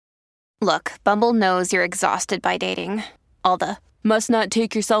Look, Bumble knows you're exhausted by dating. All the, must not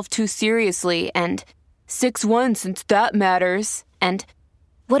take yourself too seriously, and 6'1" since that matters. And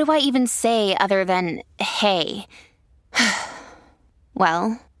what do I even say other than, hey?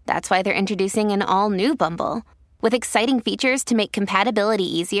 Well, that's why they're introducing an all-new Bumble, with exciting features to make compatibility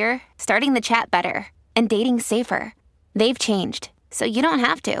easier, starting the chat better, and dating safer. They've changed, so you don't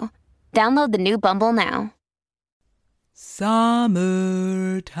have to. Download the new Bumble now.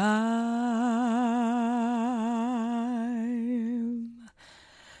 Summertime,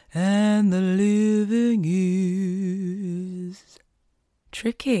 and the living is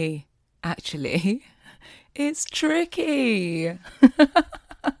tricky, actually. It's tricky.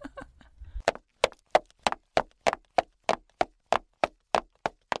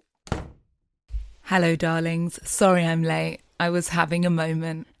 Hello, darlings. Sorry I'm late. I was having a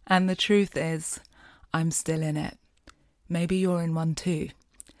moment. And the truth is, I'm still in it. Maybe you're in one too.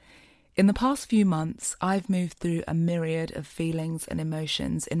 In the past few months, I've moved through a myriad of feelings and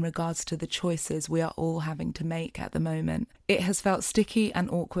emotions in regards to the choices we are all having to make at the moment. It has felt sticky and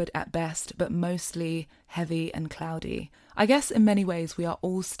awkward at best, but mostly heavy and cloudy. I guess in many ways we are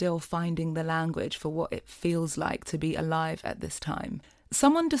all still finding the language for what it feels like to be alive at this time.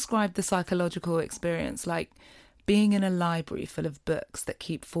 Someone described the psychological experience like being in a library full of books that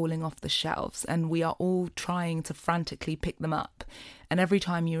keep falling off the shelves, and we are all trying to frantically pick them up. And every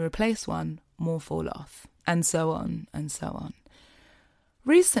time you replace one, more fall off, and so on and so on.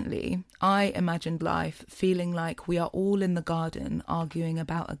 Recently, I imagined life feeling like we are all in the garden arguing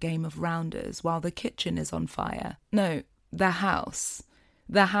about a game of rounders while the kitchen is on fire. No, the house.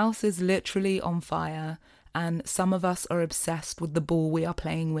 The house is literally on fire, and some of us are obsessed with the ball we are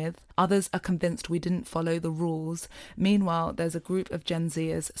playing with. Others are convinced we didn't follow the rules. Meanwhile, there's a group of Gen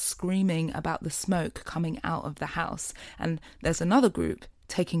Zers screaming about the smoke coming out of the house, and there's another group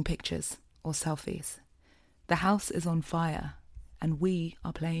taking pictures or selfies. The house is on fire, and we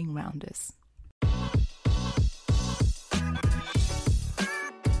are playing rounders.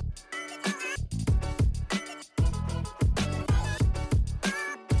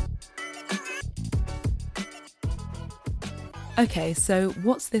 Okay, so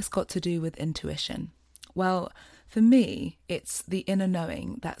what's this got to do with intuition? Well, for me, it's the inner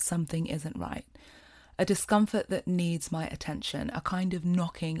knowing that something isn't right. A discomfort that needs my attention, a kind of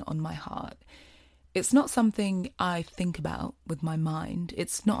knocking on my heart. It's not something I think about with my mind.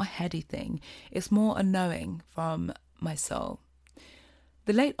 It's not a heady thing. It's more a knowing from my soul.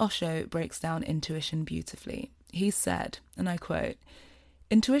 The late Osho breaks down intuition beautifully. He said, and I quote,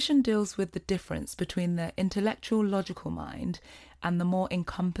 "Intuition deals with the difference between the intellectual logical mind and the more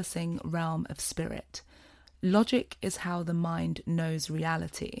encompassing realm of spirit. Logic is how the mind knows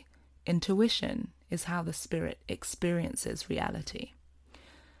reality. Intuition is how the spirit experiences reality."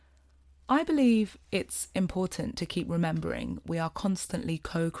 I believe it's important to keep remembering we are constantly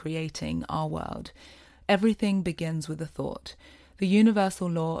co-creating our world. Everything begins with a thought. The universal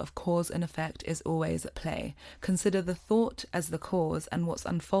law of cause and effect is always at play. Consider the thought as the cause and what's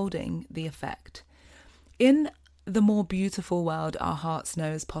unfolding the effect. In The More Beautiful World Our Hearts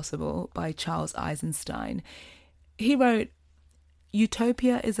Know Is Possible by Charles Eisenstein, he wrote,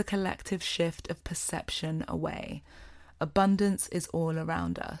 "Utopia is a collective shift of perception away. Abundance is all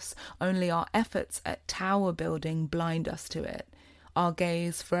around us. Only our efforts at tower building blind us to it. Our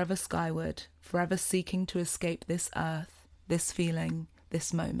gaze forever skyward, forever seeking to escape this earth, this feeling,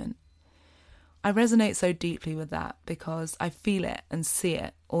 this moment." I resonate so deeply with that because I feel it and see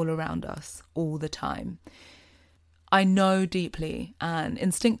it all around us all the time. I know deeply and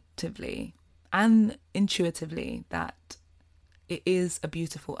instinctively and intuitively that it is a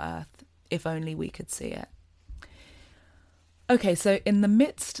beautiful earth, if only we could see it. Okay, so in the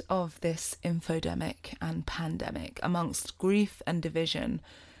midst of this infodemic and pandemic, amongst grief and division,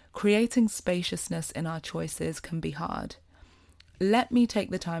 creating spaciousness in our choices can be hard. Let me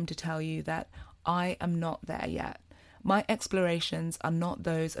take the time to tell you that I am not there yet. My explorations are not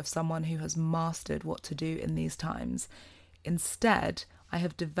those of someone who has mastered what to do in these times. Instead, I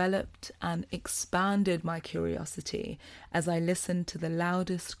have developed and expanded my curiosity as I listen to the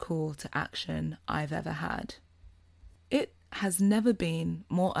loudest call to action I've ever had. It has never been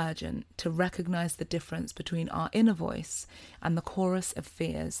more urgent to recognize the difference between our inner voice and the chorus of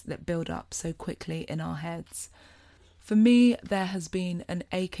fears that build up so quickly in our heads. For me, there has been an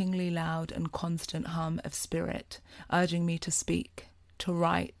achingly loud and constant hum of spirit, urging me to speak, to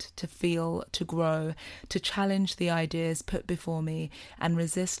write, to feel, to grow, to challenge the ideas put before me and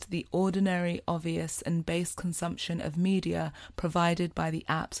resist the ordinary, obvious and base consumption of media provided by the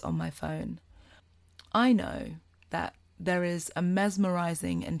apps on my phone. I know that there is a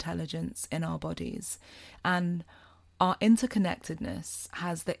mesmerizing intelligence in our bodies, and our interconnectedness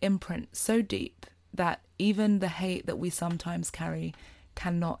has the imprint so deep that even the hate that we sometimes carry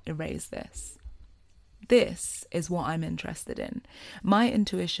cannot erase this. This is what I'm interested in. My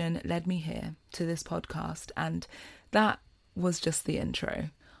intuition led me here to this podcast, and that was just the intro.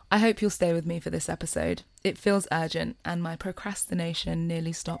 I hope you'll stay with me for this episode. It feels urgent, and my procrastination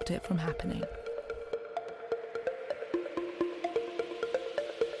nearly stopped it from happening.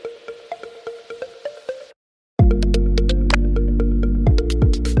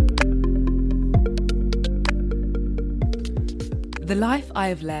 The life I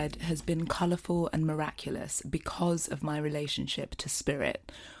have led has been colourful and miraculous because of my relationship to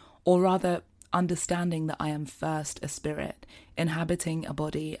spirit, or rather, understanding that I am first a spirit, inhabiting a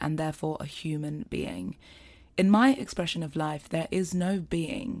body and therefore a human being. In my expression of life, there is no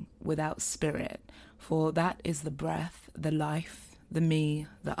being without spirit, for that is the breath, the life, the me,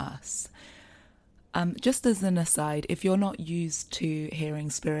 the us. Just as an aside, if you're not used to hearing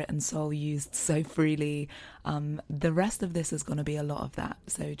spirit and soul used so freely, the rest of this is going to be a lot of that.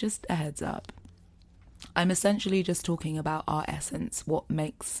 So just a heads up. I'm essentially just talking about our essence, what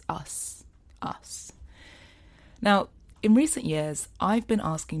makes us, us. Now, in recent years, I've been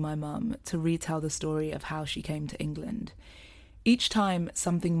asking my mum to retell the story of how she came to England. Each time,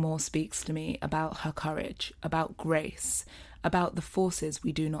 something more speaks to me about her courage, about grace, about the forces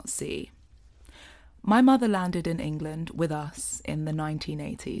we do not see. My mother landed in England with us in the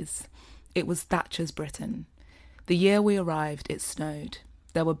 1980s. It was Thatcher's Britain. The year we arrived, it snowed.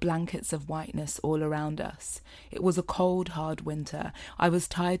 There were blankets of whiteness all around us. It was a cold, hard winter. I was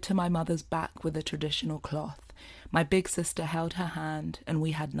tied to my mother's back with a traditional cloth. My big sister held her hand, and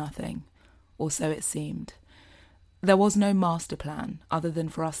we had nothing. Or so it seemed. There was no master plan other than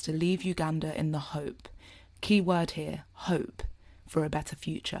for us to leave Uganda in the hope. Key word here, hope, for a better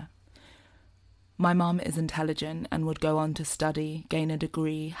future. My mum is intelligent and would go on to study, gain a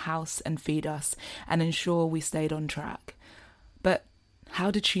degree, house and feed us, and ensure we stayed on track. But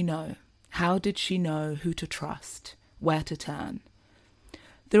how did she know? How did she know who to trust, where to turn?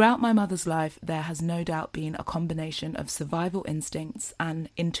 Throughout my mother's life, there has no doubt been a combination of survival instincts and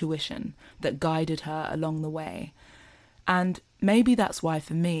intuition that guided her along the way. And maybe that's why,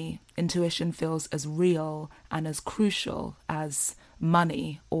 for me, intuition feels as real and as crucial as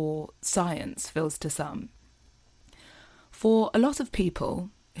money or science feels to some. For a lot of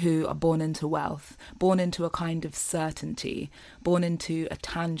people who are born into wealth, born into a kind of certainty, born into a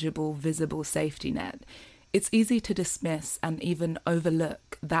tangible, visible safety net, it's easy to dismiss and even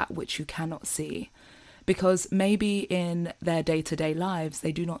overlook that which you cannot see, because maybe in their day-to-day lives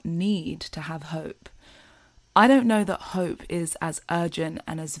they do not need to have hope. I don't know that hope is as urgent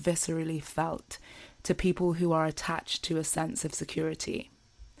and as viscerally felt to people who are attached to a sense of security.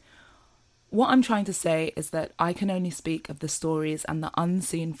 What I'm trying to say is that I can only speak of the stories and the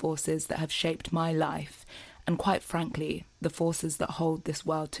unseen forces that have shaped my life, and quite frankly, the forces that hold this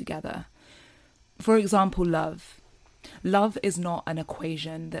world together. For example, love. Love is not an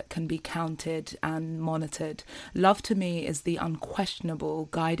equation that can be counted and monitored. Love to me is the unquestionable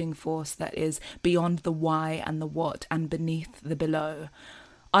guiding force that is beyond the why and the what and beneath the below.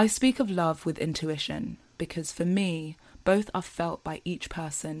 I speak of love with intuition because for me, both are felt by each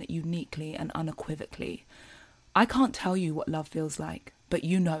person uniquely and unequivocally. I can't tell you what love feels like, but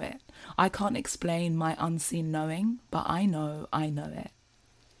you know it. I can't explain my unseen knowing, but I know it.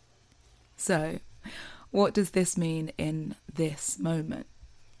 So, what does this mean in this moment?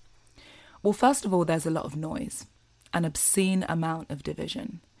 Well, first of all, there's a lot of noise, an obscene amount of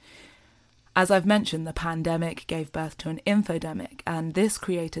division. As I've mentioned, the pandemic gave birth to an infodemic, and this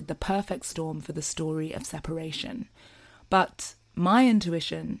created the perfect storm for the story of separation. But my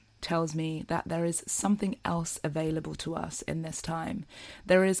intuition tells me that there is something else available to us in this time.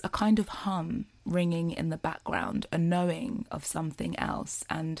 There is a kind of hum ringing in the background, a knowing of something else,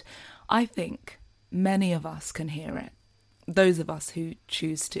 and I think many of us can hear it, those of us who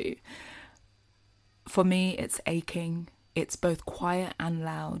choose to. For me, it's aching. It's both quiet and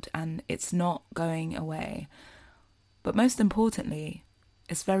loud, and it's not going away. But most importantly,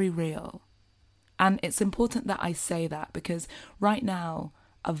 it's very real. And it's important that I say that because right now,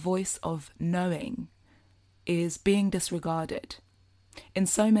 a voice of knowing is being disregarded. In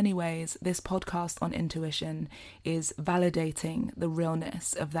so many ways, this podcast on intuition is validating the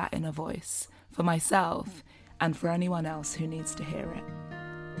realness of that inner voice for myself and for anyone else who needs to hear it.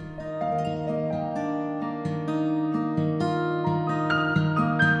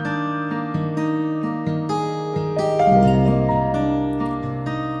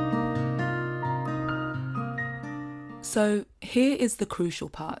 So here is the crucial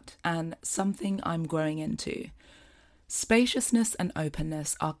part, and something I'm growing into. Spaciousness and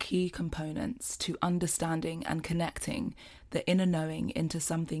openness are key components to understanding and connecting the inner knowing into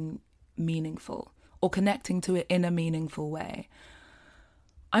something meaningful, or connecting to it in a meaningful way.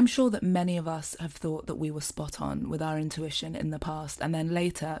 I'm sure that many of us have thought that we were spot on with our intuition in the past and then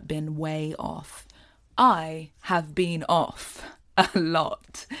later been way off. I have been off a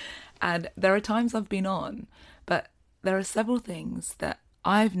lot, and there are times I've been on, but there are several things that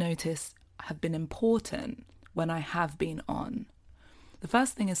I've noticed have been important when I have been on. The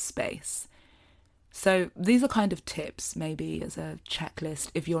first thing is space. So these are kind of tips, maybe as a checklist,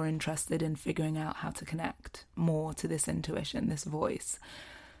 if you're interested in figuring out how to connect more to this intuition, this voice.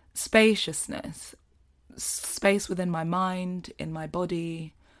 Spaciousness, space within my mind, in my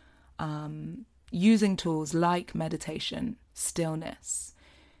body, using tools like meditation, stillness,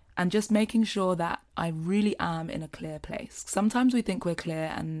 and just making sure that I really am in a clear place. Sometimes we think we're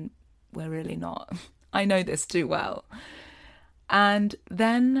clear and we're really not. I know this too well. And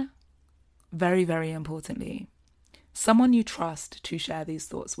then, very, very importantly, someone you trust to share these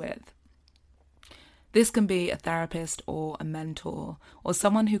thoughts with. This can be a therapist or a mentor or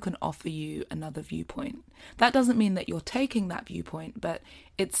someone who can offer you another viewpoint. That doesn't mean that you're taking that viewpoint, but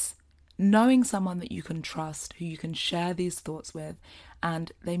it's knowing someone that you can trust, who you can share these thoughts with,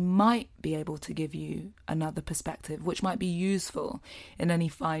 and they might be able to give you another perspective, which might be useful in any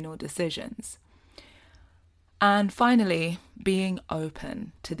final decisions. And finally, being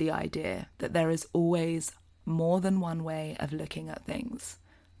open to the idea that there is always more than one way of looking at things.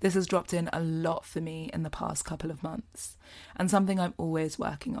 This has dropped in a lot for me in the past couple of months, and something I'm always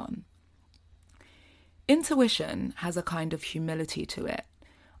working on. Intuition has a kind of humility to it.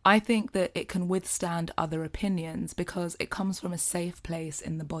 I think that it can withstand other opinions because it comes from a safe place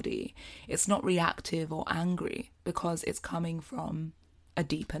in the body. It's not reactive or angry because it's coming from a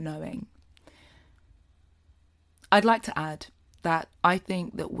deeper knowing. I'd like to add that I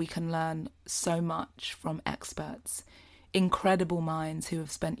think that we can learn so much from experts, incredible minds who have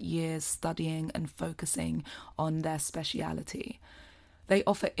spent years studying and focusing on their speciality. They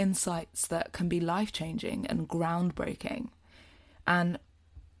offer insights that can be life-changing and groundbreaking. And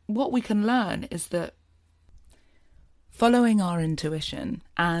what we can learn is that following our intuition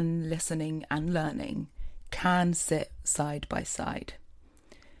and listening and learning can sit side by side.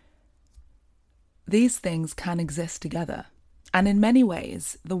 These things can exist together. And in many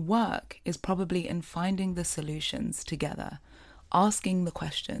ways, the work is probably in finding the solutions together, asking the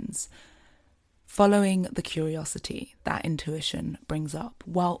questions, following the curiosity that intuition brings up,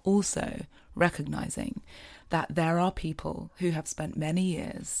 while also recognizing that there are people who have spent many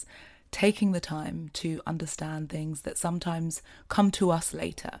years taking the time to understand things that sometimes come to us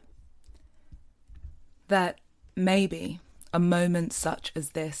later. That maybe a moment such as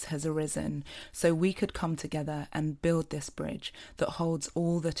this has arisen so we could come together and build this bridge that holds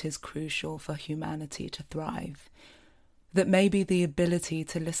all that is crucial for humanity to thrive. That maybe the ability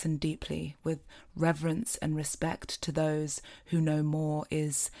to listen deeply with reverence and respect to those who know more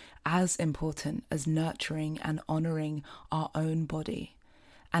is as important as nurturing and honouring our own body.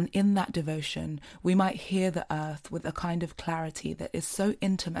 And in that devotion, we might hear the earth with a kind of clarity that is so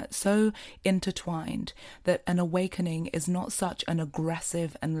intimate, so intertwined, that an awakening is not such an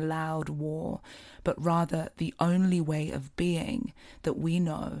aggressive and loud war, but rather the only way of being that we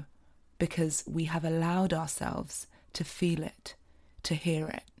know, because we have allowed ourselves to feel it, to hear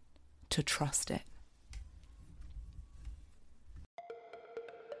it, to trust it.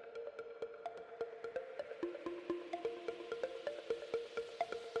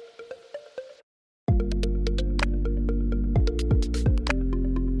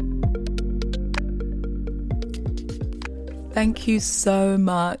 Thank you so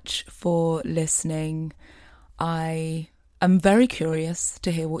much for listening. I am very curious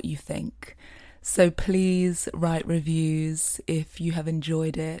to hear what you think. So please write reviews if you have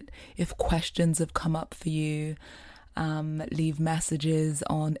enjoyed it, if questions have come up for you. Leave messages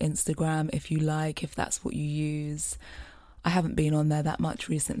on Instagram if you like, if that's what you use. I haven't been on there that much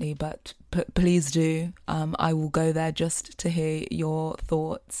recently, but please do. I will go there just to hear your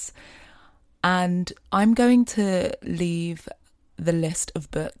thoughts. And I'm going to leave the list of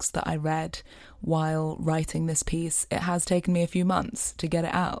books that I read while writing this piece. It has taken me a few months to get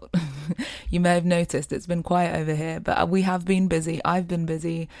it out. You may have noticed it's been quiet over here, but we have been busy. I've been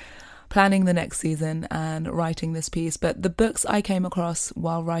busy planning the next season and writing this piece. But the books I came across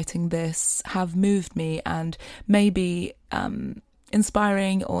while writing this have moved me and maybe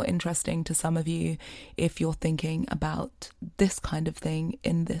inspiring or interesting to some of you if you're thinking about this kind of thing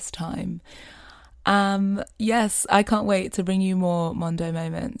in this time. Yes, I can't wait to bring you more Mondo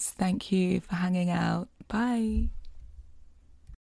moments. Thank you for hanging out. Bye.